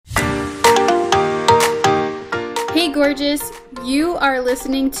Hey gorgeous, you are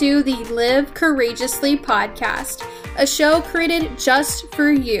listening to the Live Courageously podcast, a show created just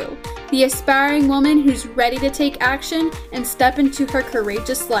for you, the aspiring woman who's ready to take action and step into her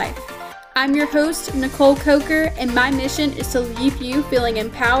courageous life. I'm your host, Nicole Coker, and my mission is to leave you feeling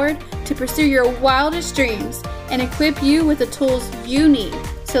empowered to pursue your wildest dreams and equip you with the tools you need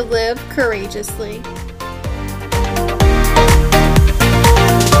to live courageously.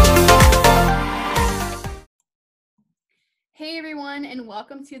 Hey everyone, and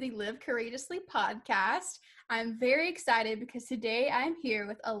welcome to the Live Courageously podcast. I'm very excited because today I'm here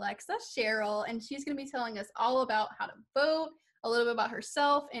with Alexa Sherrill, and she's going to be telling us all about how to vote, a little bit about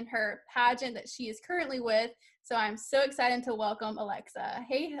herself and her pageant that she is currently with. So I'm so excited to welcome Alexa.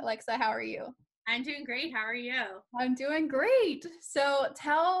 Hey Alexa, how are you? I'm doing great. How are you? I'm doing great. So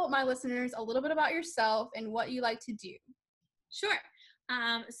tell my listeners a little bit about yourself and what you like to do. Sure.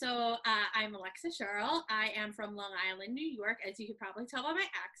 I'm Alexa Sherrill. I am from Long Island, New York, as you could probably tell by my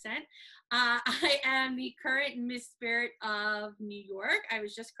accent. I am the current Miss Spirit of New York. I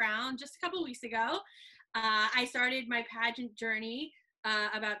was just crowned just a couple weeks ago. I started my pageant journey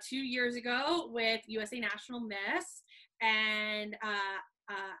about 2 years ago with USA National Miss, and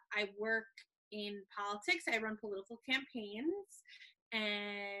I work in politics. I run political campaigns,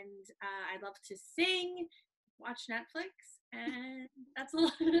 and I love to sing, watch Netflix, and that's a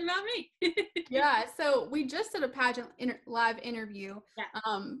little bit about me. Yeah, so we just did a pageant live interview,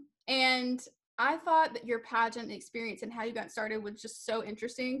 and I thought that your pageant experience and how you got started was just so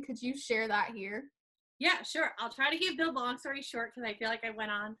interesting. Could you share that here? Yeah, sure. I'll try to give the long story short because I feel like I went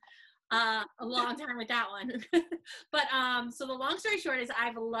on a long time with that one. But so the long story short is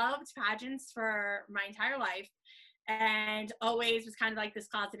I've loved pageants for my entire life, and always was kind of like this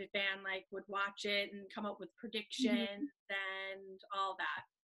closeted fan, like would watch it and come up with predictions and all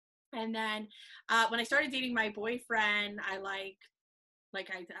that. And then when I started dating my boyfriend, I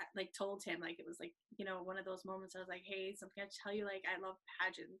told him, like, it was like, you know, one of those moments I was like, hey, something I tell you, like, I love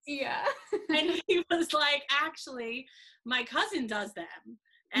pageants. Yeah. And he was like, actually, my cousin does them.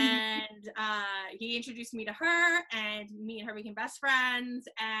 And he introduced me to her, and me and her became best friends.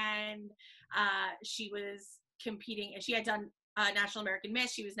 And she was competing, and she had done National American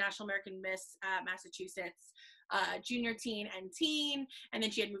Miss. She was National American Miss Massachusetts junior teen and teen. And then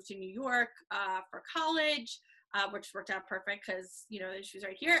she had moved to New York for college, which worked out perfect because, you know, she was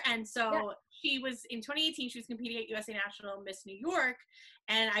right here. And so she was, in 2018, she was competing at USA National Miss New York.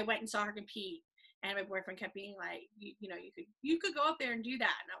 And I went and saw her compete. And my boyfriend kept being like, you could go up there and do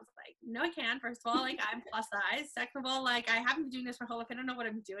that. And I was like, no, I can't. First of all, like, I'm plus size. Second of all, like, I haven't been doing this my whole life. I don't know what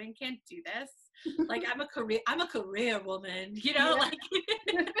I'm doing. Can't do this. Like, I'm a career woman, you know, like,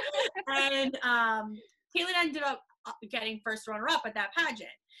 and Caitlin ended up getting first runner up at that pageant.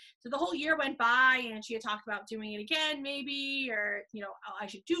 So the whole year went by, and she had talked about doing it again, maybe, or, you know, I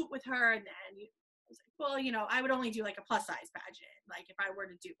should do it with her. And then I was like, well, you know, I would only do like a plus size pageant, like if I were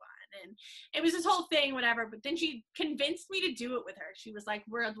to do one. And it was this whole thing, whatever. But then she convinced me to do it with her. She was like,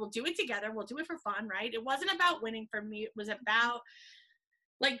 we'll do it together. We'll do it for fun, right? It wasn't about winning for me. It was about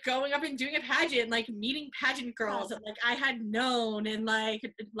like going up and doing a pageant, like meeting pageant girls that like I had known and like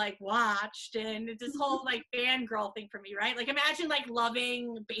watched, and it's this whole like fangirl thing for me, right? Like imagine like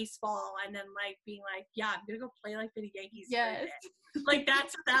loving baseball and then like being like, yeah, I'm gonna go play like for the Yankees. Yes. Like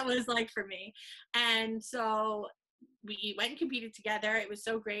that's what that was like for me. And so we went and competed together. It was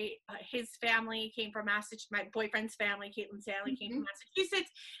so great. His family came from Massachusetts. My boyfriend's family, Caitlin Stanley, came from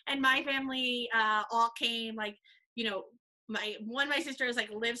Massachusetts, and my family all came, like, you know, my sister is like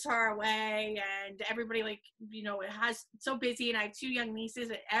lives far away, and everybody, like, you know, it has so busy, and I have 2 young nieces,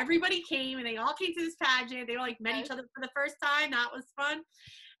 but everybody came, and they all came to this pageant. They all like met each other for the first time. That was fun.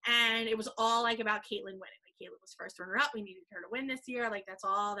 And it was all like about Caitlin winning. Like Caitlin was first runner up. We needed her to win this year. Like that's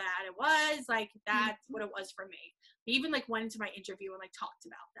all that it was. Like that's what it was for me. I even like went into my interview and like talked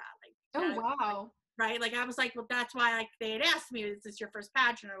about that. Like, wow. Right. Like I was like, well, that's why like they had asked me, is this your first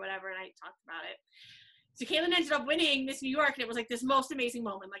pageant or whatever? And I talked about it. So Caitlin ended up winning Miss New York, and it was like this most amazing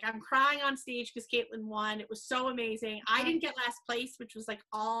moment. Like I'm crying on stage because Caitlin won. It was so amazing. I didn't get last place, which was like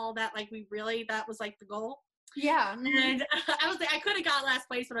all that, like that was like the goal. Yeah. And I was like, I could have got last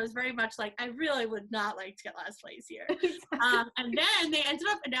place, but I was very much like, I really would not like to get last place here. And then they ended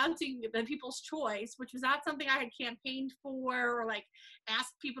up announcing the People's Choice, which was not something I had campaigned for or like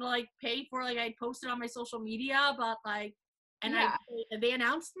asked people to like pay for. Like I posted on my social media, but like, and they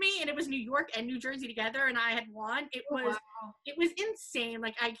announced me, and it was New York and New Jersey together, and I had won. It was insane.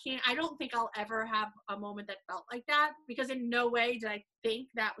 Like I don't think I'll ever have a moment that felt like that, because in no way did I think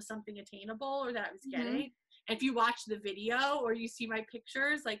that was something attainable or that I was getting. If you watch the video or you see my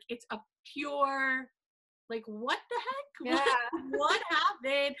pictures, like it's a pure Like, what the heck? Yeah. What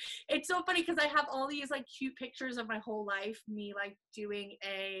happened? It's so funny because I have all these like cute pictures of my whole life, me like doing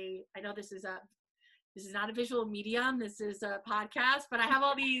I know this is not a visual medium, this is a podcast, but I have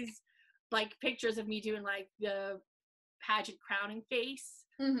all these like pictures of me doing like the pageant crowning face.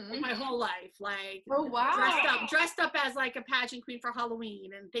 Mm-hmm. Like my whole life, like Oh, wow. dressed up as like a pageant queen for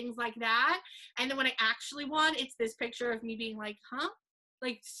Halloween and things like that. And then when I actually won, it's this picture of me being like, huh?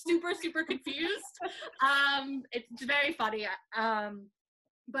 Like super confused. It's very funny.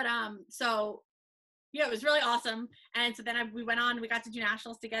 So yeah, it was really awesome. And so then we went on, we got to do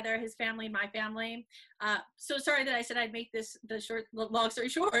nationals together, his family and my family. So sorry that I said I'd make this long story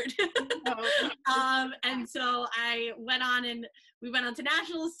short. And so I went on and we went on to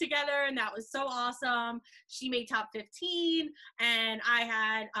nationals together, and that was so awesome. She made top 15, and I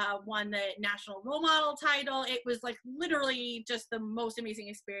had won the national role model title. It was like literally just the most amazing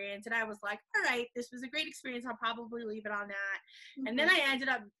experience. And I was like, all right, this was a great experience. I'll probably leave it on that. Mm-hmm. And then I ended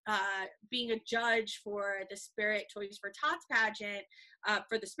up being a judge for the Spirit Toys for Tots pageant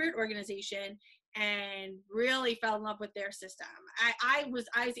for the Spirit organization, and really fell in love with their system. I was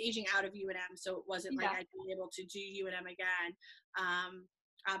aging out of UNM, so it wasn't like I'd be able to do UNM again.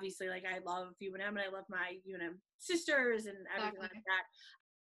 Obviously, like I love UNM and I love my UNM sisters and everything like that.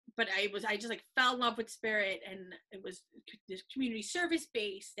 But I just like fell in love with Spirit, and it was this community service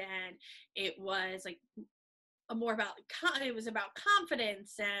based, and it was like it was about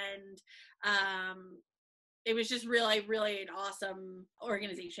confidence, and it was just really, really an awesome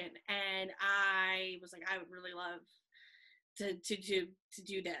organization. And I was like, I would really love to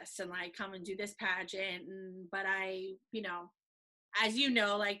do this and like come and do this pageant. But I, as you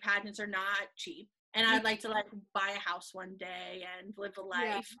know, like pageants are not cheap, and I'd like to like buy a house one day and live a life.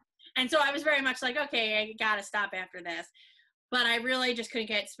 Yeah. And so I was very much like, okay, I gotta stop after this. But I really just couldn't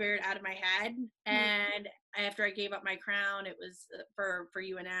get Spirit out of my head. And after I gave up my crown, it was for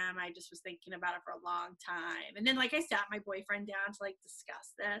UNM. I just was thinking about it for a long time. And then like I sat my boyfriend down to like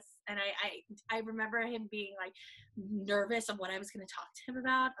discuss this. And I remember him being like nervous of what I was going to talk to him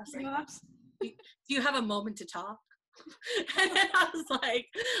about. I was like, do you have a moment to talk? And then I was like,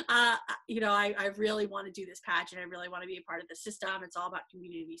 I really want to do this pageant. I really want to be a part of the system. It's all about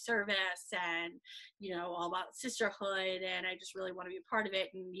community service and, all about sisterhood. And I just really want to be a part of it.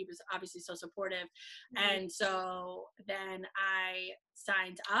 And he was obviously so supportive. Mm-hmm. And so then I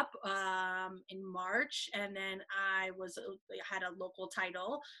signed up in March, and then I had a local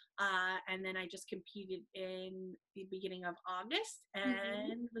title. And then I just competed in the beginning of August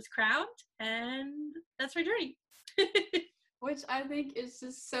and was crowned. And that's my journey. Which I think is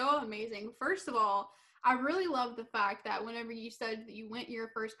just so amazing. First of all, I really love the fact that whenever you said that you went your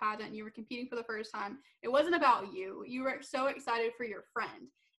first pageant and you were competing for the first time, it wasn't about you. You were so excited for your friend.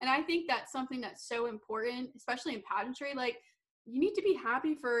 And I think that's something that's so important, especially in pageantry. Like, you need to be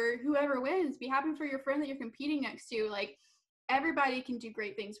happy for whoever wins. Be happy for your friend that you're competing next to. Like, everybody can do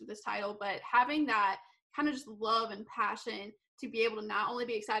great things with this title, but having that kind of just love and passion to be able to not only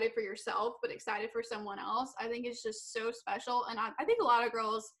be excited for yourself, but excited for someone else, I think it's just so special. And I think a lot of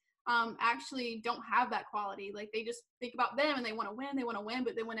girls actually don't have that quality. Like, they just think about them and they want to win,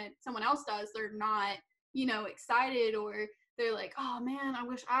 but then when someone else does, they're not, excited, or they're like, oh man, I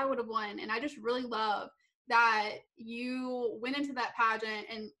wish I would have won. And I just really love that you went into that pageant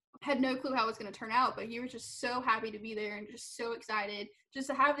and had no clue how it was going to turn out, but you were just so happy to be there and just so excited just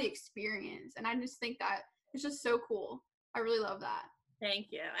to have the experience. And I just think that it's just so cool. I really love that. Thank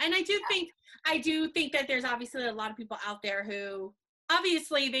you. And I do think that there's obviously a lot of people out there who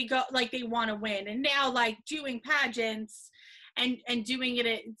obviously they go like they want to win, and now like doing pageants and doing it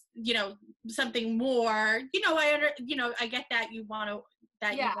at, something more, I get that you want to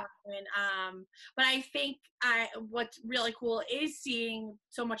win. But I think what's really cool is seeing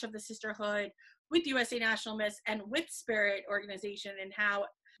so much of the sisterhood with USA National Miss and with Spirit organization, and how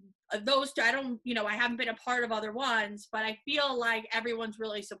those two, I haven't been a part of other ones, but I feel like everyone's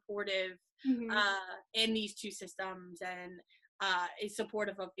really supportive in these two systems, and is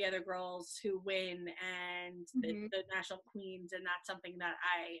supportive of the other girls who win and the national queens, and that's something that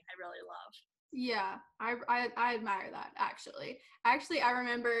I really love. Yeah, I admire that, actually. I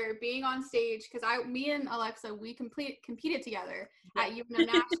remember being on stage, because me and Alexa, we competed together at UNM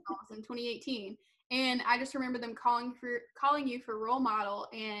Nationals in 2018. And I just remember them calling you for role model,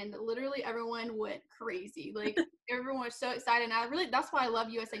 and literally everyone went crazy. Like, everyone was so excited. And that's why I love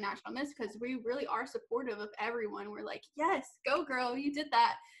USA National Miss, because we really are supportive of everyone. We're like, yes, go girl, you did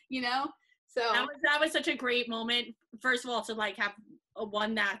that, So that was such a great moment. First of all, to like have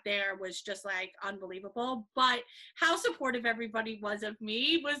won that there was just like unbelievable. But how supportive everybody was of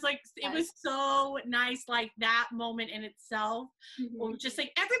me was like, it was so nice. Like that moment in itself, or just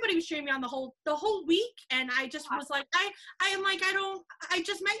like everybody was cheering me on the whole week. And I just was like, I am like, I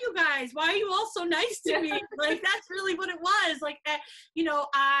just met you guys. Why are you all so nice to me? Like, that's really what it was. Like, you know,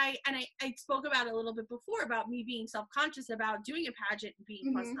 I spoke about it a little bit before about me being self-conscious about doing a pageant and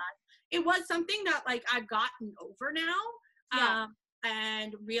being plus size. It was something that like I've gotten over now.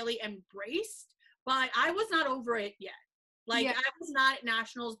 And really embraced, but I was not over it yet. Like I was not at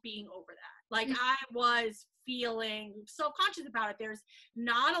nationals being over that. Like I was feeling self-conscious about it. There's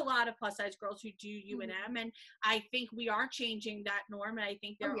not a lot of plus size girls who do UNM, and I think we are changing that norm, and I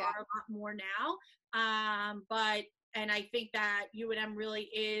think there are a lot more now. And I think that UNM really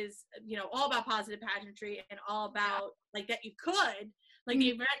is, you know, all about positive pageantry and all about like that you could. Like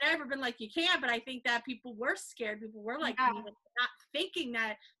they've never been like you can't, but I think that people were scared. People were like not thinking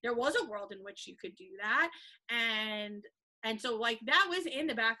that there was a world in which you could do that, and so like that was in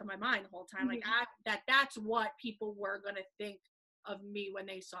the back of my mind the whole time. Like that's what people were gonna think of me when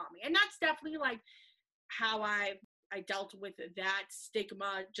they saw me, and that's definitely like how I dealt with that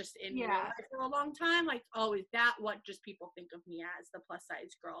stigma just in real life for a long time. Like, oh, is that what just people think of me as, the plus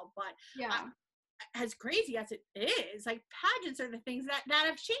size girl? But as crazy as it is, like pageants are the things that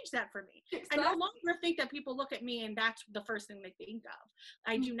have changed that for me. Exactly. I no longer think that people look at me and that's the first thing they think of.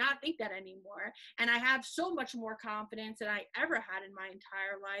 I do not think that anymore. And I have so much more confidence than I ever had in my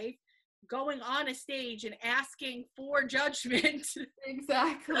entire life, going on a stage and asking for judgment.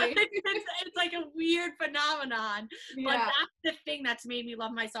 Exactly. It's like a weird phenomenon. But that's the thing that's made me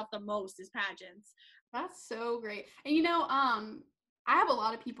love myself the most, is pageants. That's so great. And you know, I have a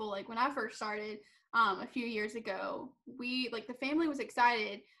lot of people, like when I first started a few years ago, we like the family was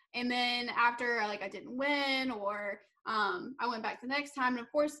excited, and then after like I didn't win, or I went back the next time, and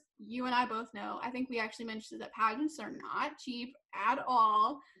of course you and I both know, I think we actually mentioned that pageants are not cheap at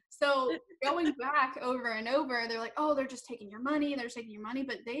all. So going back over and over, they're like, oh, they're just taking your money,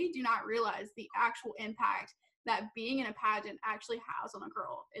 but they do not realize the actual impact that being in a pageant actually has on a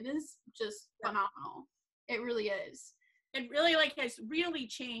girl. It is just phenomenal. It really is. It really like has really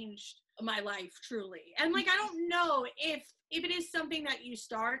changed my life, truly. And like I don't know if it is something that you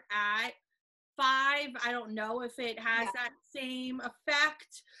start at 5, I don't know if it has that same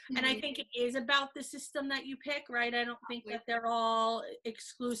effect. And I think it is about the system that you pick, right? I don't think that they're all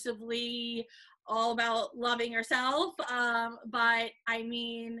exclusively all about loving yourself. But I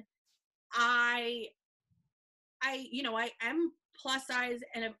mean, I you know, I am plus size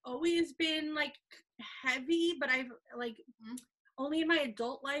and I've always been like heavy, but I've like only in my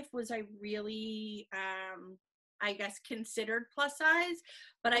adult life was I really I guess considered plus size,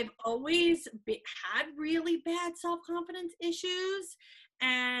 but I've always had really bad self-confidence issues.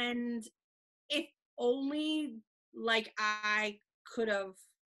 And if only like I could have,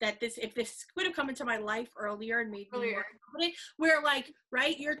 if this could have come into my life earlier and made me more confident, where like,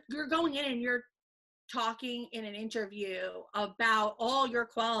 right, you're going in and you're talking in an interview about all your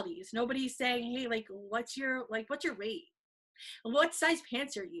qualities. Nobody's saying, hey, like what's your weight? What size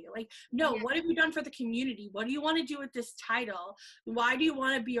pants are you? Like, no, what have you done for the community? What do you want to do with this title? Why do you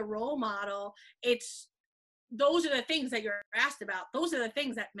want to be a role model? Those are the things that you're asked about. Those are the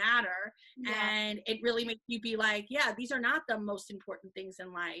things that matter. And it really makes you be like, yeah, these are not the most important things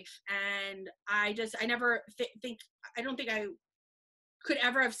in life. And I never I don't think I could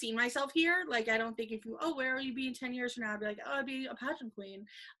ever have seen myself here. Like, I don't think if where will you be in 10 years from now? I'd be like, I'd be a pageant queen.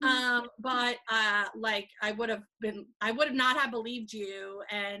 But like I would not have believed you.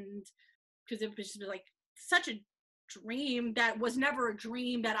 And because it was just like such a dream that was never a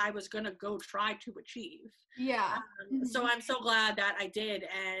dream that I was going to go try to achieve. So I'm so glad that I did,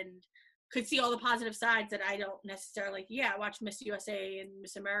 and could see all the positive sides that I don't necessarily, I watched Miss USA and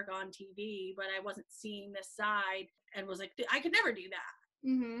Miss America on TV, but I wasn't seeing this side and was like, I could never do that,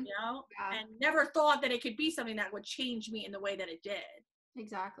 you know, and never thought that it could be something that would change me in the way that it did.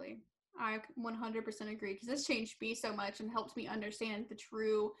 Exactly. I 100% agree, because this changed me so much and helped me understand the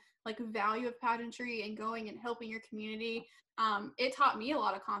true like value of pageantry and going and helping your community. It taught me a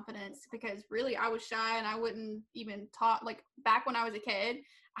lot of confidence, because really I was shy and I wouldn't even talk. Like back when I was a kid,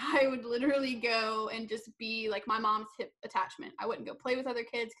 I would literally go and just be like my mom's hip attachment. I wouldn't go play with other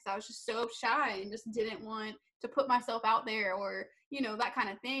kids because I was just so shy and just didn't want to put myself out there, or, you know, that kind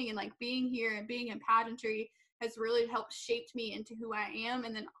of thing. And like being here and being in pageantry has really helped shape me into who I am,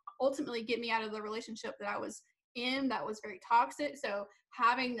 and then ultimately get me out of the relationship that I was in that was very toxic. So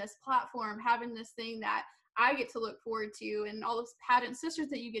having this platform, having this thing that I get to look forward to, and all those pageant sisters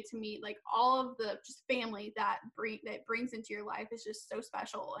that you get to meet, like all of the just family that brings into your life is just so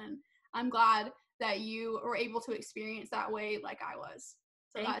special. And I'm glad that you were able to experience that way like I was.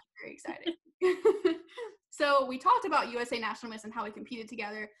 So that's very exciting. So we talked about USA National Miss and how we competed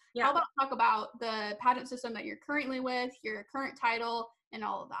together. Yeah. How about talk about the pageant system that you're currently with, your current title, and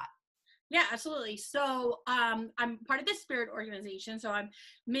all of that? Yeah, absolutely. So I'm part of the Spirit organization. So I'm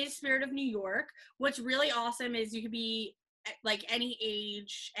Miss Spirit of New York. What's really awesome is you could be like any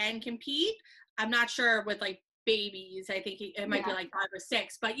age and compete. I'm not sure with like babies. I think it might be like 5 or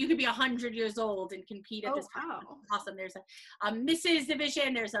 6, but you could be 100 years old and compete at this time. Awesome. There's a Mrs.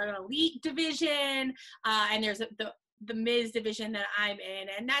 division, there's an elite division, and there's the Ms. division that I'm in,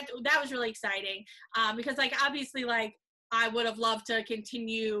 and that was really exciting because like obviously like I would have loved to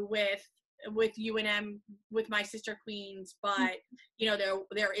continue with UNM with my sister queens, but you know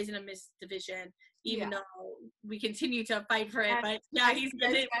there isn't a Miss division, even though we continue to fight for it. But yeah, he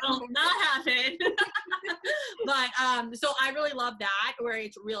said it will not happen. But so I really love that, where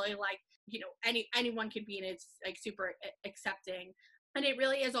it's really like, you know, anyone can be, and it's like super accepting, and it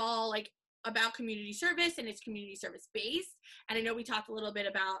really is all like about community service, and it's community service based. And I know we talked a little bit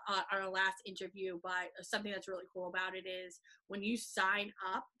about our last interview, but something that's really cool about it is when you sign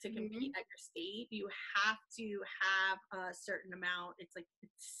up to compete at your state, you have to have a certain amount. It's like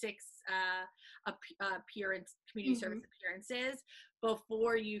 6 community service appearances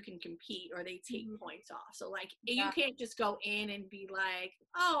before you can compete, or they take points off. So like you can't just go in and be like,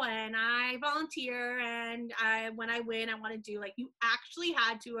 oh, and I volunteer, and when I win I want to do, like, you actually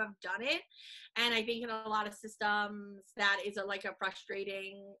had to have done it. And I think in a lot of systems that is a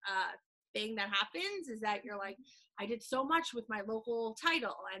frustrating thing that happens, is that you're like, I did so much with my local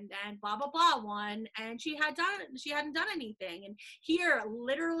title, and then blah blah blah won, and she hadn't done anything. And here,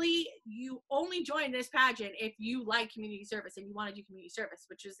 literally, you only join this pageant if you like community service and you want to do community service,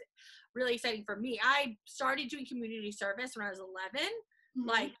 which is really exciting for me. I started doing community service when I was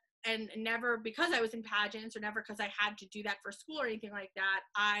 11, and never because I was in pageants, or never because I had to do that for school or anything like that.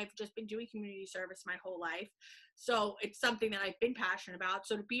 I've just been doing community service my whole life. So it's something that I've been passionate about.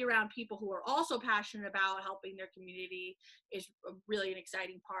 So to be around people who are also passionate about helping their community is really an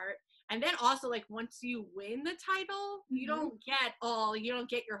exciting part. And then also, like, once you win the title, you don't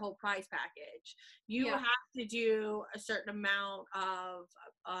get your whole prize package. You have to do a certain amount of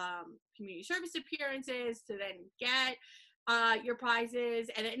community service appearances to then get your prizes,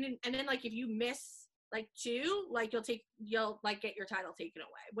 and then like if you miss like 2, like you'll like get your title taken away,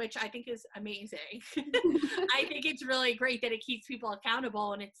 which I think is amazing. I think it's really great that it keeps people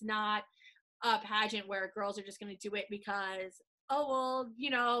accountable, and it's not a pageant where girls are just going to do it because, oh well, you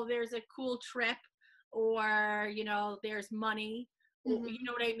know, there's a cool trip, or you know, there's money. You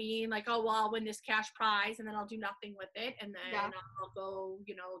know what I mean? Like, oh well, I'll win this cash prize and then I'll do nothing with it, and then I'll go,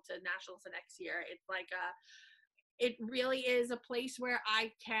 you know, to nationals the next year. It's like it really is a place where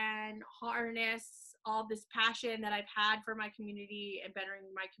I can harness all this passion that I've had for my community and bettering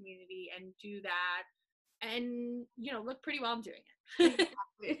my community, and do that, and, you know, look pretty well I'm doing it.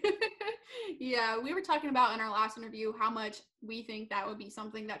 Yeah, we were talking about in our last interview how much we think that would be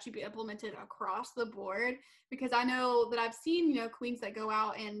something that should be implemented across the board, because I know that I've seen, you know, queens that go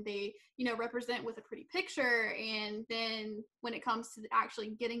out and they, you know, represent with a pretty picture, and then when it comes to actually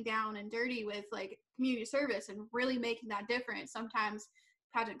getting down and dirty with like community service and really making that difference, sometimes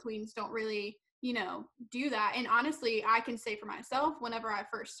pageant queens don't really, you know, do that. And honestly, I can say for myself, whenever I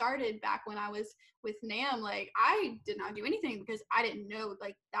first started back when I was with NAM, like, I did not do anything because I didn't know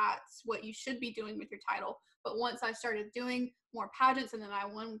like that's what you should be doing with your title. But once I started doing more pageants, and then I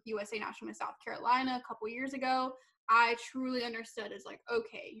won USA National Miss South Carolina a couple years ago, I truly understood, as like,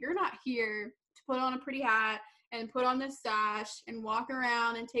 okay, you're not here to put on a pretty hat and put on this sash and walk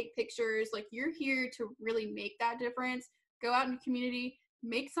around and take pictures. Like, you're here to really make that difference, go out in the community,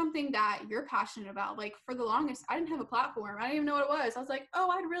 make something that you're passionate about. Like, for the longest, I didn't have a platform. I didn't even know what it was. I was like, oh,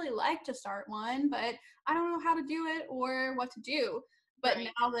 I'd really like to start one, but I don't know how to do it or what to do. But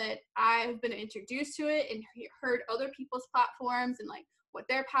now that I've been introduced to it and heard other people's platforms and like what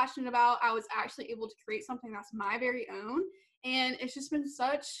they're passionate about, I was actually able to create something that's my very own. And it's just been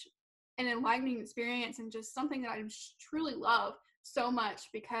such an enlightening experience, and just something that I just truly love so much,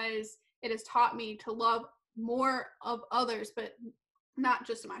 because it has taught me to love more of others, but not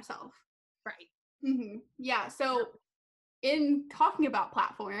just myself. Right. Yeah. So in talking about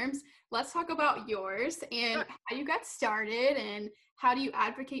platforms, let's talk about yours and how you got started and how do you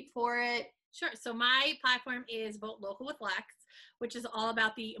advocate for it? Sure. So my platform is Vote Local with Lex, which is all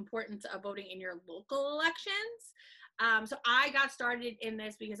about the importance of voting in your local elections. So I got started in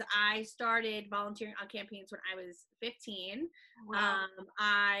this because I started volunteering on campaigns when I was 15. Wow.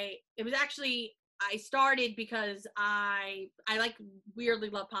 I started because I like weirdly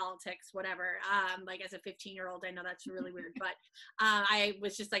love politics, whatever. Like as a 15-year-old, I know that's really weird, but I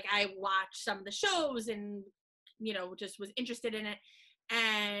was just like, I watched some of the shows and, just was interested in it.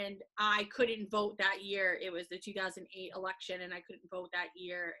 And I couldn't vote that year. It was the 2008 election, and I couldn't vote that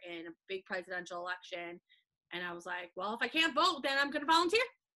year in a big presidential election. And I was like, well, if I can't vote, then I'm going to volunteer.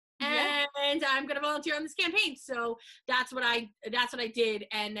 Yeah. And I'm going to volunteer on this campaign. So that's what I did.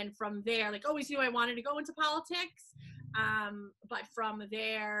 And then from there, like, always knew I wanted to go into politics. But from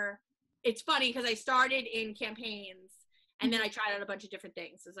there, it's funny because I started in campaigns and then I tried out a bunch of different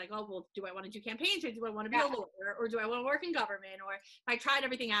things. It's like, oh, well, do I want to do campaigns, or do I want to be a lawyer, or do I want to work in government? Or I tried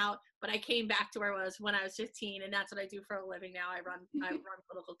everything out, but I came back to where I was when I was 15, and that's what I do for a living now. I run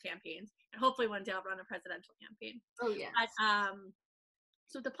political campaigns, and hopefully one day I'll run a presidential campaign. Oh yeah.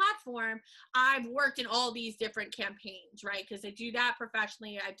 So the platform, I've worked in all these different campaigns, right? Because I do that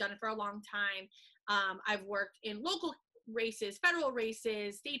professionally. I've done it for a long time. I've worked in local races, federal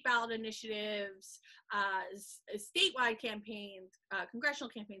races, state ballot initiatives, statewide campaigns, congressional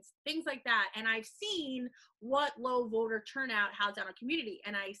campaigns, things like that. And I've seen what low voter turnout has on a community.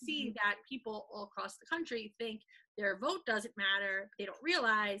 And I see that people all across the country think their vote doesn't matter. They don't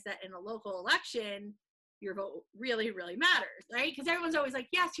realize that in a local election, your vote really, really matters, right? Because everyone's always like,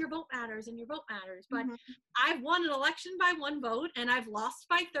 yes, your vote matters and your vote matters. But I've won an election by 1 vote and I've lost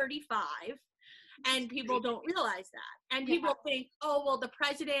by 35. And people don't realize that. And people think, oh, well, the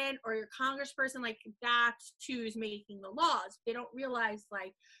president or your congressperson, like, that's who's making the laws. They don't realize,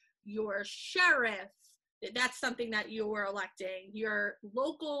 like, your sheriff, that's something that you were electing. Your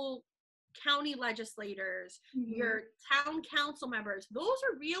local county legislators, your town council members, those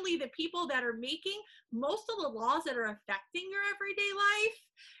are really the people that are making most of the laws that are affecting your everyday life.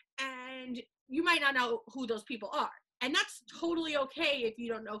 And you might not know who those people are. And that's totally okay if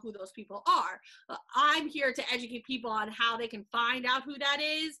you don't know who those people are. I'm here to educate people on how they can find out who that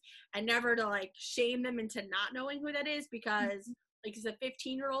is, and never to like shame them into not knowing who that is, because like as a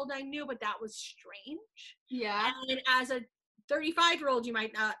 15-year-old I knew, but that was strange. Yeah. And as a 35-year-old you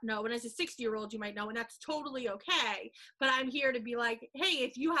might not know, and as a 60-year-old you might know, and that's totally okay. But I'm here to be like, hey,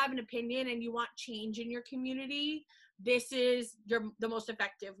 if you have an opinion and you want change in your community, this is the most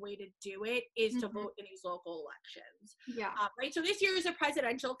effective way to do it, is to vote in these local elections. Yeah. Right. So this year is a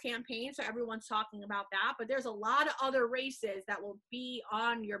presidential campaign, so everyone's talking about that. But there's a lot of other races that will be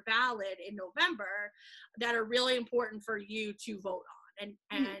on your ballot in November that are really important for you to vote on.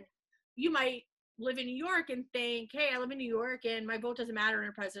 And you might live in New York and think, hey, I live in New York and my vote doesn't matter in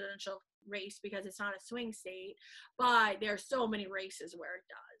a presidential race because it's not a swing state. But there's so many races where it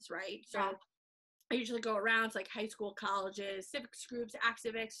does, right? So I usually go around to like high school, colleges, civics groups,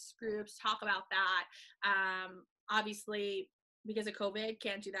 activists groups, talk about that. Obviously, because of COVID,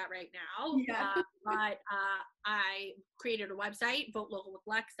 can't do that right now. But I created a website,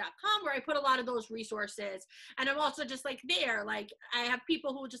 votelocalwithlex.com, where I put a lot of those resources. And I'm also just like there, like I have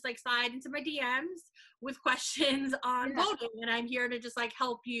people who just like slide into my DMs with questions on voting, and I'm here to just like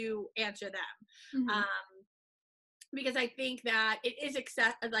help you answer them. Because I think that it is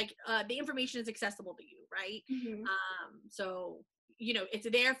the information is accessible to you, right? So it's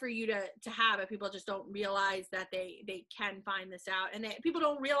there for you to have it. People just don't realize that they can find this out, and people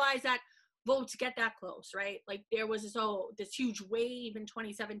don't realize that votes get that close, right? Like there was this huge wave in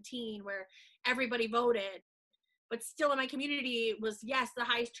 2017 where everybody voted, but still in my community it was the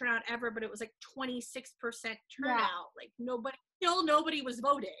highest turnout ever, but it was like 26% turnout. Like nobody was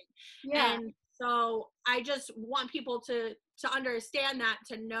voting. And so I just want people to understand that,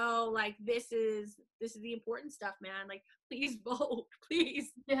 to know like this is the important stuff, man. Like please vote,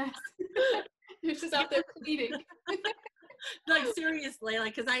 please. Yes. You're just out there pleading. Like seriously,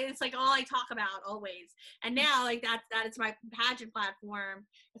 like because it's like all I talk about always. And now like that it's my pageant platform.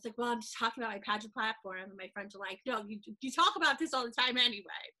 It's like, well, I'm just talking about my pageant platform, and my friends are like, no, you talk about this all the time anyway.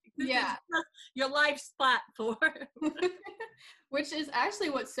 This is your life's platform. Which is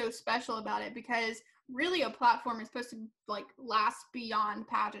actually what's so special about it, because really a platform is supposed to like last beyond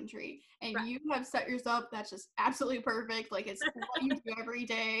pageantry, and you have set yourself that's just absolutely perfect. Like it's what you do every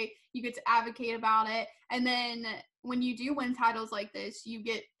day. You get to advocate about it, and then when you do win titles like this, you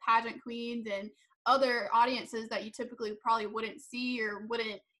get pageant queens and other audiences that you typically probably wouldn't see or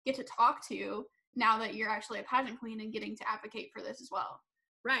wouldn't get to talk to, now that you're actually a pageant queen and getting to advocate for this as well.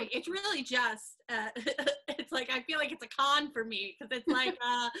 Right. It's really just, it's like, I feel like it's a con for me because it's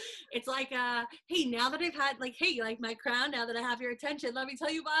like, hey, now that I've had, like, hey, you like my crown? Now that I have your attention, let me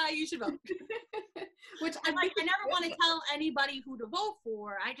tell you why you should vote. Which I never want to tell anybody who to vote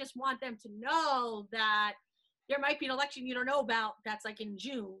for. I just want them to know that there might be an election you don't know about that's like in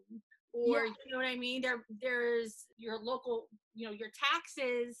June, or you know what I mean? There's your local, your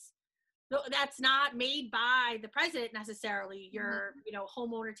taxes. That's not made by the president necessarily. Your,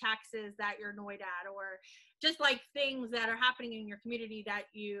 homeowner taxes that you're annoyed at, or just like things that are happening in your community that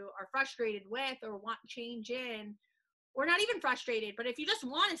you are frustrated with or want change in, or not even frustrated, but if you just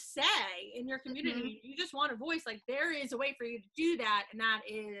want to say in your community, you just want a voice, like there is a way for you to do that. And that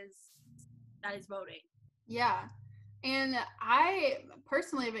is voting. Yeah. And I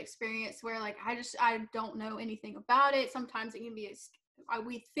personally have experienced where like, I don't know anything about it. Sometimes it can be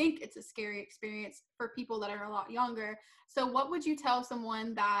we think it's a scary experience for people that are a lot younger. So what would you tell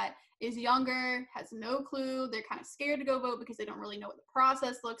someone that is younger, has no clue, they're kind of scared to go vote because they don't really know what the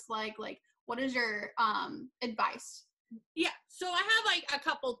process looks like? Like, what is your advice? Yeah, so I have like a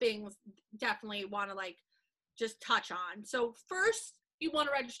couple things definitely want to like just touch on. So first, you want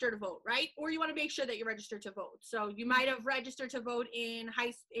to register to vote, right? Or you want to make sure that you're registered to vote. So you might have registered to vote in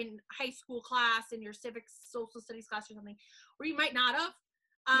high school class, in your civics, social studies class or something, or you might not have,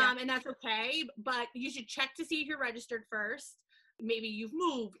 and that's okay. But you should check to see if you're registered first. Maybe you've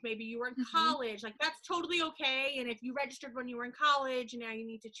moved, maybe you were in college, like that's totally okay. And if you registered when you were in college and now you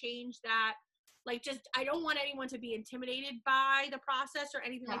need to change that, like just, I don't want anyone to be intimidated by the process or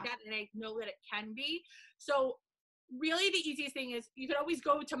anything like that. And I know that it can be. So really the easiest thing is you can always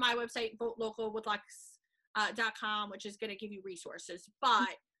go to my website, votelocalwithlex.com, which is going to give you resources,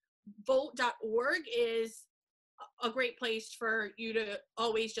 but vote.org is a great place for you to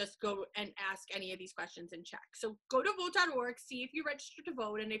always just go and ask any of these questions and check. So go to vote.org, see if you're registered to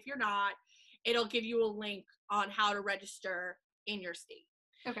vote, and if you're not, it'll give you a link on how to register in your state.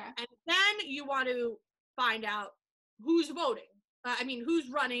 Okay. And then you want to find out who's voting.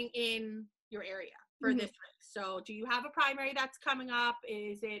 Who's running in your area for this race. So do you have a primary that's coming up?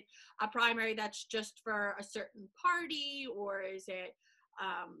 Is it a primary that's just for a certain party, or is it,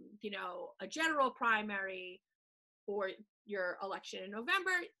 a general primary for your election in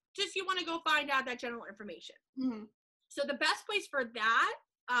November? Just, you want to go find out that general information. So the best place for that,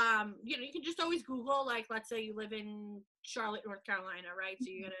 you can just always Google, like, let's say you live in Charlotte, North Carolina, right? So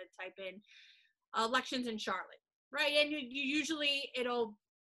you're going to type in elections in Charlotte, right? And you usually it'll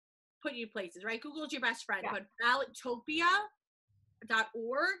put you places, right? Google's your best friend, but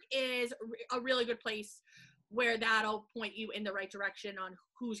ballottopia.org is a really good place where that'll point you in the right direction on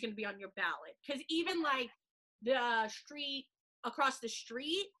who's going to be on your ballot. Because even like the street across the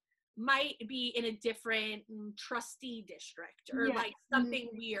street might be in a different trustee district or like something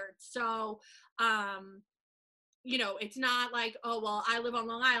weird. So, it's not like, oh, well, I live on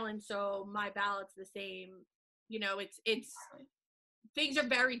Long Island, so my ballot's the same. It's things are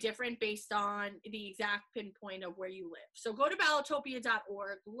very different based on the exact pinpoint of where you live. So go to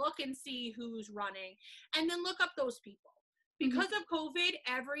ballottopia.org, look and see who's running, and then look up those people. Because of COVID,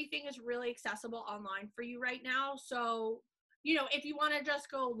 everything is really accessible online for you right now. So, if you want to just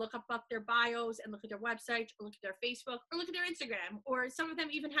go look up their bios and look at their website, or look at their Facebook, or look at their Instagram, or some of them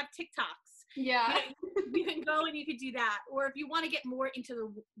even have TikToks. Yeah. You can go and you could do that. Or if you want to get more into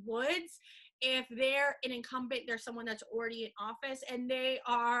the woods, if they're an incumbent, there's someone that's already in office and they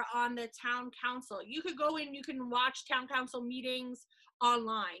are on the town council, you could go in, you can watch town council meetings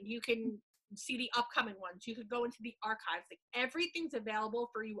online. You can see the upcoming ones. You could go into the archives. Like, everything's available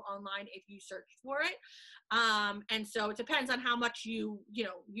for you online if you search for it. And so it depends on how much you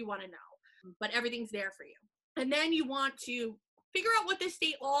want to know, but everything's there for you. And then you want to figure out what the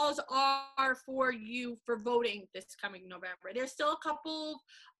state laws are for you for voting this coming November. There's still a couple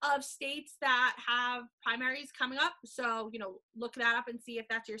of states that have primaries coming up. So, look that up and see if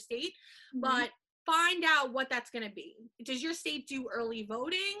that's your state, but find out what that's going to be. Does your state do early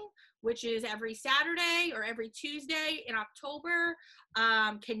voting, which is every Saturday or every Tuesday in October?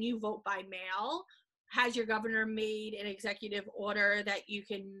 Can you vote by mail? Has your governor made an executive order that you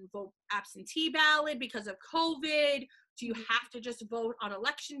can vote absentee ballot because of COVID? Do you have to just vote on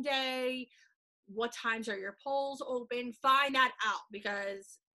election day? What times are your polls open? Find that out,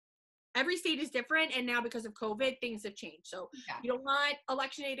 because every state is different, and now because of COVID, things have changed. So you don't want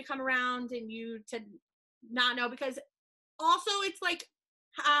election day to come around and you to not know, because also it's like,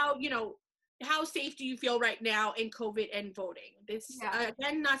 how safe do you feel right now in COVID and voting? This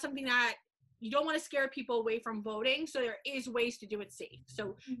again, not something that you don't want to scare people away from voting. So there is ways to do it safe.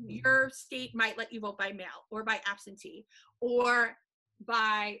 So your state might let you vote by mail or by absentee, or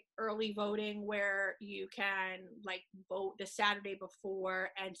by early voting, where you can like vote the Saturday before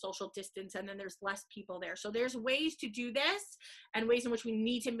and social distance, and then there's less people there. So there's ways to do this and ways in which we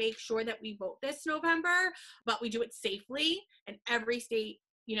need to make sure that we vote this November, but we do it safely, and every state,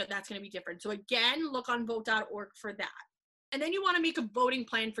 you know, that's going to be different. So again, look on vote.org for that. And then you want to make a voting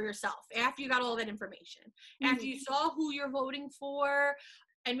plan for yourself after you got all that information. After you saw who you're voting for,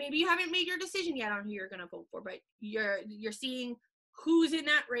 and maybe you haven't made your decision yet on who you're going to vote for, but you're seeing who's in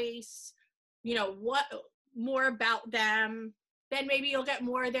that race, you know, what more about them. Then maybe you'll get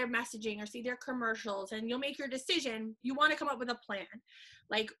more of their messaging or see their commercials, and you'll make your decision. You want to come up with a plan.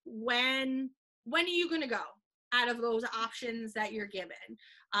 Like when are you going to go out of those options that you're given?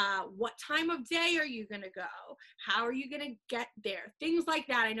 What time of day are you going to go? How are you going to get there? Things like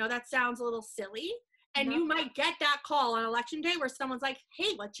that. I know that sounds a little silly. And you might get that call on election day where someone's like,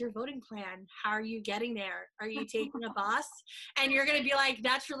 hey, what's your voting plan? How are you getting there? Are you taking a bus? And you're going to be like,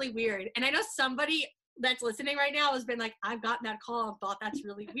 that's really weird. And I know somebody that's listening right now has been like, I've gotten that call and thought that's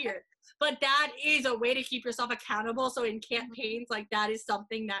really weird. But that is a way to keep yourself accountable. So in campaigns, like that is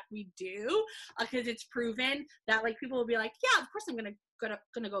something that we do because it's proven that like people will be like, yeah, of course I'm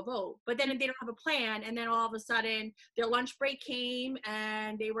gonna go vote. But then if they don't have a plan, and then all of a sudden their lunch break came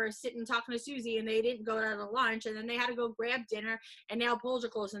and they were sitting talking to Susie and they didn't go to the lunch, and then they had to go grab dinner, and now polls are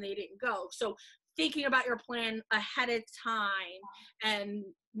closed and they didn't go. So thinking about your plan ahead of time and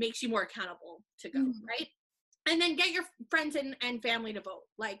makes you more accountable to go, right? And then get your friends and family to vote.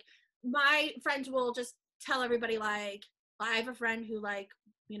 Like my friends will just tell everybody, like, I have a friend who like,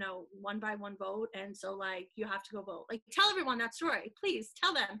 you know, 1 by 1 vote, and so like you have to go vote. Like tell everyone that story, please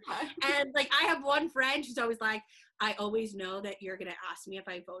tell them. And like I have one friend who's always like, I always know that you're gonna ask me if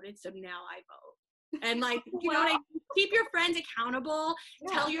I voted, so now I vote. And like, you know what I mean? Keep your friends accountable.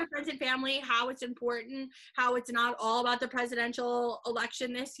 Tell your friends and family how it's important, how it's not all about the presidential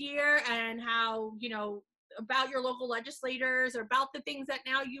election this year, and how, you know, about your local legislators or about the things that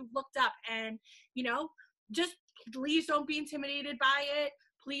now you've looked up. And, you know, just please don't be intimidated by it.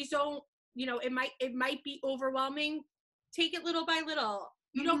 Please don't, you know, it might be overwhelming. Take it little by little.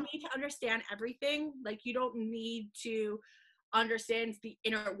 You don't need to understand everything. Like you don't need to understand the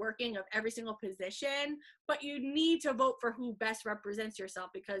inner working of every single position, but you need to vote for who best represents yourself,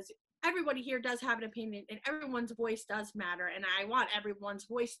 because everybody here does have an opinion and everyone's voice does matter. And I want everyone's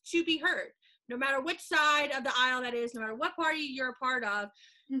voice to be heard, no matter which side of the aisle that is, no matter what party you're a part of.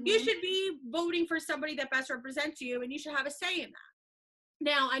 You should be voting for somebody that best represents you, and you should have a say in that.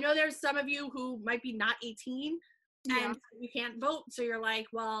 Now, I know there's some of you who might be not 18 and you can't vote. So you're like,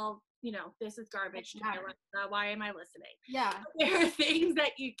 well, you know, this is garbage. Why am I listening? Yeah. There are things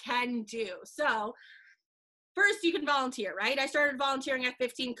that you can do. So first, you can volunteer, right? I started volunteering at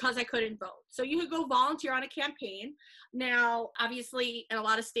 15 because I couldn't vote. So you could go volunteer on a campaign. Now, obviously, in a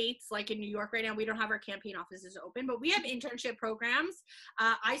lot of states, like in New York right now, we don't have our campaign offices open, but we have internship programs.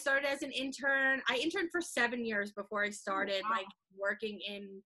 I started as an intern. I interned for 7 years before I started like working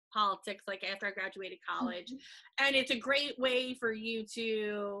in politics, like after I graduated college. And it's a great way for you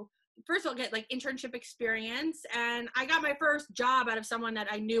to, first of all, get like internship experience. And I got my first job out of someone that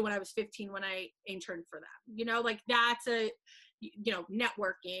I knew when I was 15 when I interned for them. You know, like that's a, you know,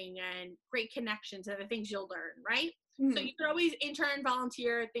 networking and great connections and the things you'll learn, right? So you can always intern,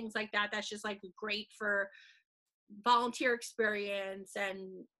 volunteer, things like that. That's just like great for volunteer experience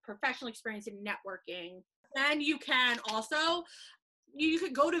and professional experience in networking. And you can also, you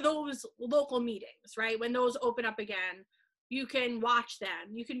could go to those local meetings, right? When those open up again, you can watch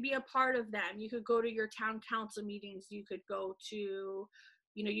them. You can be a part of them. You could go to your town council meetings. You could go to,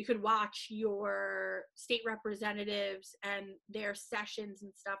 you know, you could watch your state representatives and their sessions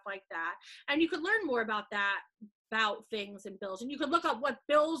and stuff like that. And you could learn more about that, about things and bills. And you could look up what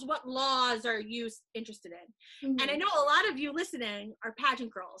bills, what laws are you interested in. And I know a lot of you listening are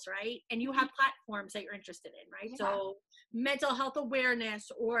pageant girls, right? And you have platforms that you're interested in, right? So mental health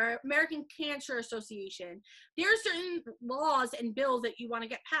awareness or American Cancer Association. There are certain laws and bills that you want to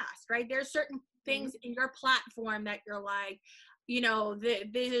get passed, right? There's certain things in your platform that you're like, you know,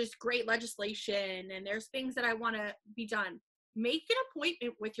 there's great legislation and there's things that I want to be done. Make an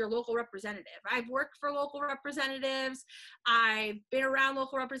appointment with your local representative. I've worked for local representatives. I've been around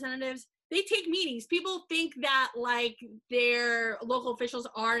local representatives. They take meetings. People think that like their local officials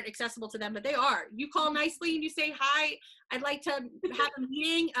aren't accessible to them, but they are. You call nicely and you say, hi, I'd like to have a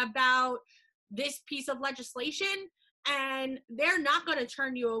meeting about this piece of legislation, and they're not going to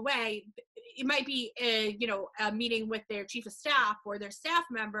turn you away. It might be a meeting with their chief of staff or their staff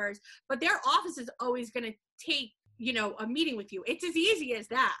members, but their office is always going to take, you know, a meeting with you. It's as easy as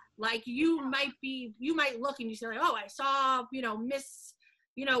that. Like you might look and you say like, oh, I saw, you know, Miss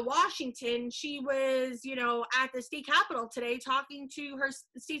Washington, she was, at the state capitol today talking to her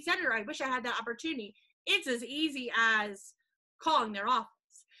state senator. I wish I had that opportunity. It's as easy as calling their office.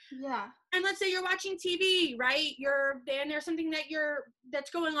 Yeah. And let's say you're watching TV, right? There's something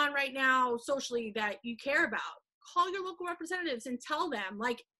that's going on right now socially that you care about. Call your local representatives and tell them,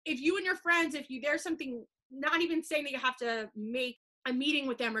 like, if you and your friends, there's something, not even saying that you have to make a meeting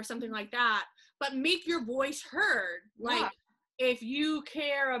with them or something like that, but make your voice heard. Like, if you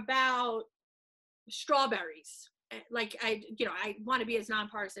care about strawberries, like, I want to be as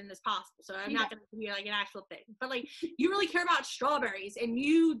nonpartisan as possible, so I'm not going to be like an actual thing, but like, you really care about strawberries and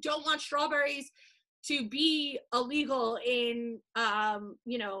you don't want strawberries to be illegal in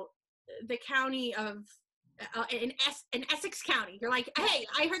the county of in Essex County. You're like, hey,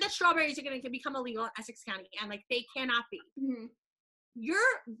 I heard that strawberries are going to become illegal in Essex County, and like, they cannot be. Mm-hmm. Your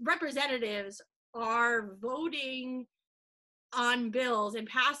representatives are voting on bills and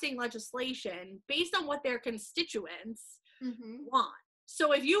passing legislation based on what their constituents want.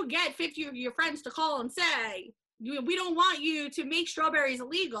 So if you get 50 of your friends to call and say, we don't want you to make strawberries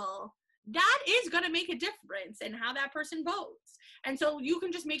illegal, that is going to make a difference in how that person votes. And so you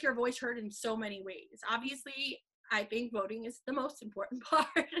can just make your voice heard in so many ways. Obviously, I think voting is the most important part.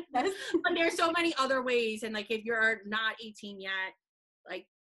 But there's so many other ways. And like, if you're not 18 yet, like,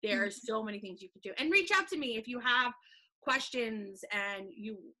 there's so many things you can do. And reach out to me if you have questions and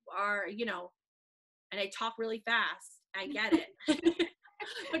you are, and I talk really fast. I get it.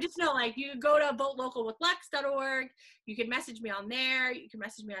 But just know, like, you go to votelocalwithlex.org. You can message me on there. You can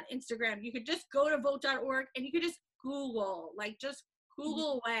message me on Instagram. You could just go to vote.org and you could just Google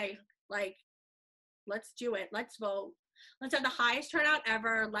away. Like, let's do it. Let's vote. Let's have the highest turnout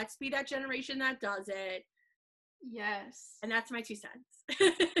ever. Let's be that generation that does it. Yes. And that's my 2 cents.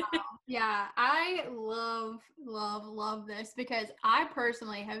 Wow. Yeah, I love this, because I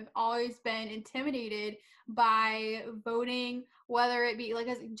personally have always been intimidated by voting, whether it be like,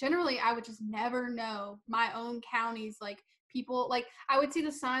 as generally I would just never know my own counties, like, people, like, I would see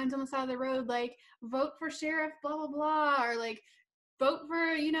the signs on the side of the road, like, vote for sheriff blah blah blah, or like, vote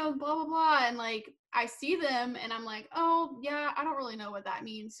for blah blah blah, and like, I see them and I'm like, oh yeah, I don't really know what that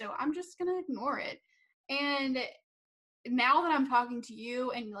means, so I'm just gonna ignore it. And now that I'm talking to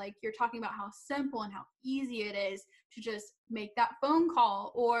you and like, you're talking about how simple and how easy it is to just make that phone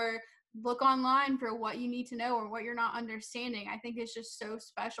call or look online for what you need to know or what you're not understanding, I think it's just so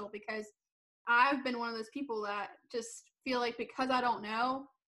special, because I've been one of those people that just feel like, because I don't know,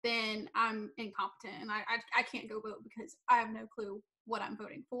 then I'm incompetent and I can't go vote because I have no clue what I'm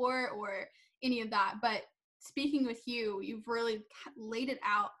voting for or any of that. But speaking with you, you've really laid it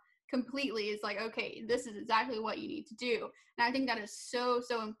out completely. It's like, okay, this is exactly what you need to do. And I think that is so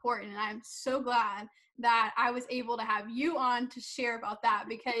important, and I'm so glad that I was able to have you on to share about that,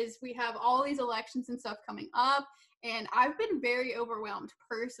 because we have all these elections and stuff coming up, and I've been very overwhelmed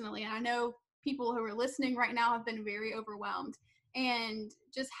personally, and I know people who are listening right now have been very overwhelmed, and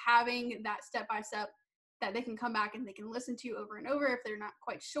just having that step-by-step that they can come back and they can listen to over and over if they're not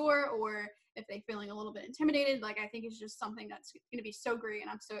quite sure, or if they're feeling a little bit intimidated, like, I think it's just something that's going to be so great, and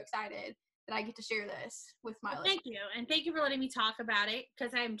I'm so excited that I get to share this with my listeners. Thank you, and thank you for letting me talk about it,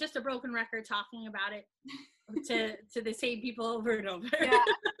 because I'm just a broken record talking about it to the same people over and over. Yeah.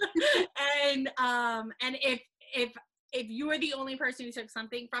 And if you are the only person who took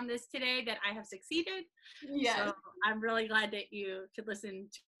something from this today, that I have succeeded. Yes. So I'm really glad that you could listen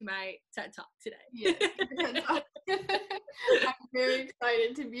to my TED Talk today. Yes. I'm very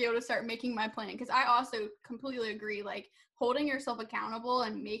excited to be able to start making my plan, because I also completely agree, like, holding yourself accountable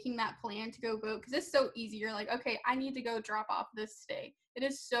and making that plan to go vote, because it's so easy. You're like, okay, I need to go drop off this day. It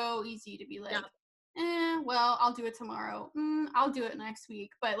is so easy to be like, well, I'll do it tomorrow. I'll do it next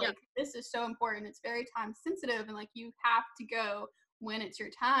week. But like, this is so important. It's very time sensitive, and like, you have to go when it's your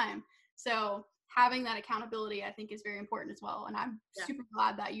time. So having that accountability, I think, is very important as well. And I'm super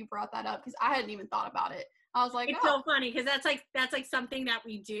glad that you brought that up, because I hadn't even thought about it. I was like, it's so funny, because that's like something that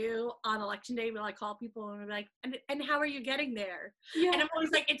we do on election day. We'll like call people and we're like, and how are you getting there? Yeah. And I'm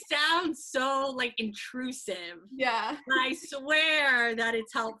always like, it sounds so like intrusive. Yeah. But I swear that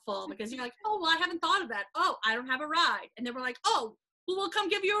it's helpful, because you're like, oh, well, I haven't thought of that. Oh, I don't have a ride. And then we're like, oh, well, we'll come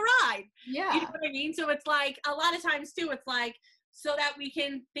give you a ride. Yeah. You know what I mean? So it's like, a lot of times too, it's like, so that we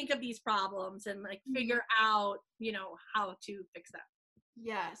can think of these problems and like figure out, how to fix them.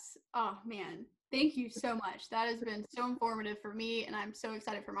 Yes. Oh man. Thank you so much. That has been so informative for me, and I'm so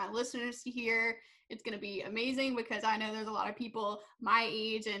excited for my listeners to hear. It's going to be amazing, because I know there's a lot of people my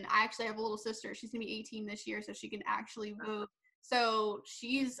age, and I actually have a little sister. She's going to be 18 this year, so she can actually vote. So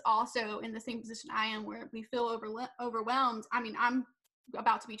she's also in the same position I am, where we feel overwhelmed. I mean, I'm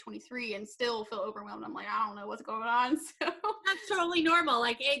about to be 23 and still feel overwhelmed. I'm like, I don't know what's going on. So that's totally normal.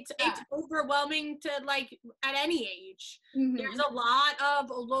 Like it's overwhelming to like at any age. Mm-hmm. There's a lot of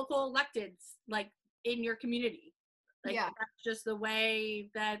local electeds like in your community. Like that's just the way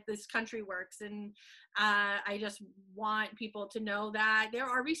that this country works. And I just want people to know that there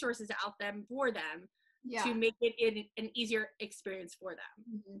are resources out there for them to make it an easier experience for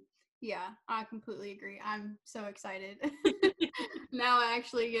them. Mm-hmm. Yeah, I completely agree. I'm so excited. Now I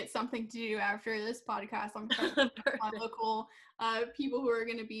actually get something to do after this podcast. I'm trying to my local people who are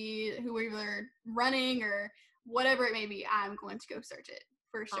going to be, who are either running or whatever it may be. I'm going to go search it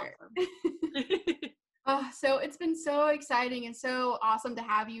for sure. Awesome. So it's been so exciting and so awesome to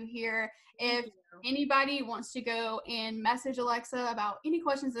have you here. If anybody wants to go and message Alexa about any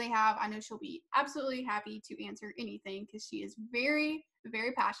questions they have, I know she'll be absolutely happy to answer anything because she is very,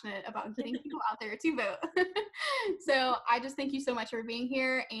 very passionate about getting people out there to vote. So I just thank you so much for being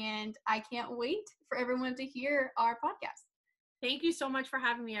here, and I can't wait for everyone to hear our podcast. Thank you so much for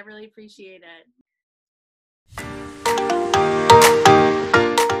having me. I really appreciate it.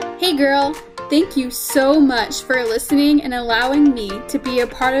 Hey girl, thank you so much for listening and allowing me to be a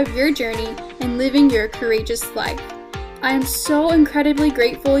part of your journey in living your courageous life. I am so incredibly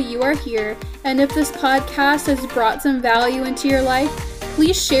grateful you are here, and if this podcast has brought some value into your life,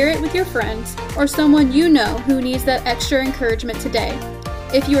 please share it with your friends or someone you know who needs that extra encouragement today.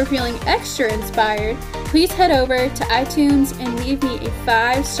 If you are feeling extra inspired, please head over to iTunes and leave me a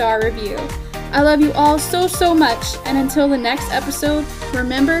 5-star review. I love you all so, so much, and until the next episode,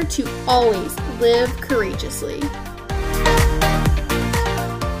 remember to always live courageously.